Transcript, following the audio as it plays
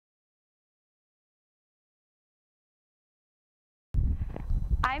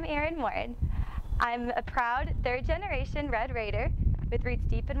I'm Erin. I'm a proud third-generation Red Raider with roots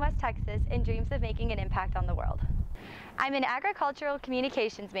deep in West Texas and dreams of making an impact on the world. I'm an agricultural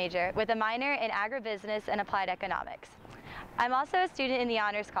communications major with a minor in agribusiness and applied economics. I'm also a student in the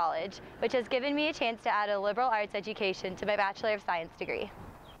Honors College, which has given me a chance to add a liberal arts education to my Bachelor of Science degree.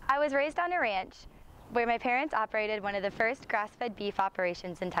 I was raised on a ranch where my parents operated one of the first grass-fed beef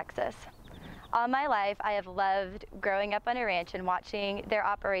operations in Texas. All my life, I have loved growing up on a ranch and watching their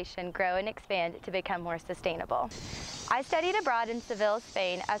operation grow and expand to become more sustainable. I studied abroad in Seville,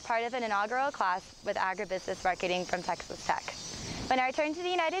 Spain as part of an inaugural class with agribusiness marketing from Texas Tech. When I returned to the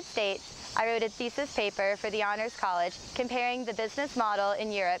United States, I wrote a thesis paper for the Honors College comparing the business model in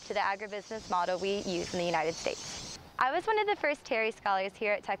Europe to the agribusiness model we use in the United States. I was one of the first Terry Scholars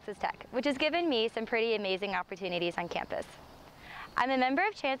here at Texas Tech, which has given me some pretty amazing opportunities on campus. I'm a member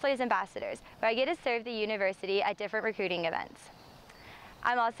of Chancellor's Ambassadors, where I get to serve the university at different recruiting events.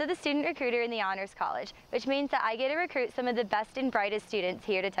 I'm also the student recruiter in the Honors College, which means that I get to recruit some of the best and brightest students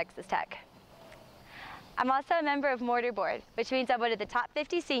here to Texas Tech. I'm also a member of Mortar Board, which means I'm one of the top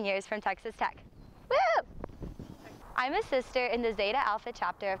 50 seniors from Texas Tech. Woo! I'm a sister in the Zeta Alpha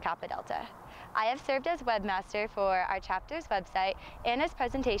chapter of Kappa Delta. I have served as webmaster for our chapter's website and as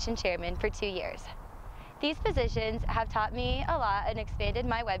presentation chairman for 2 years. These positions have taught me a lot and expanded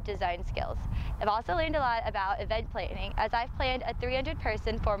my web design skills. I've also learned a lot about event planning as I've planned a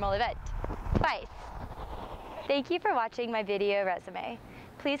 300-person formal event twice. Thank you for watching my video resume.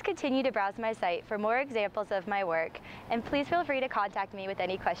 Please continue to browse my site for more examples of my work, and please feel free to contact me with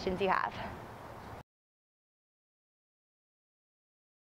any questions you have.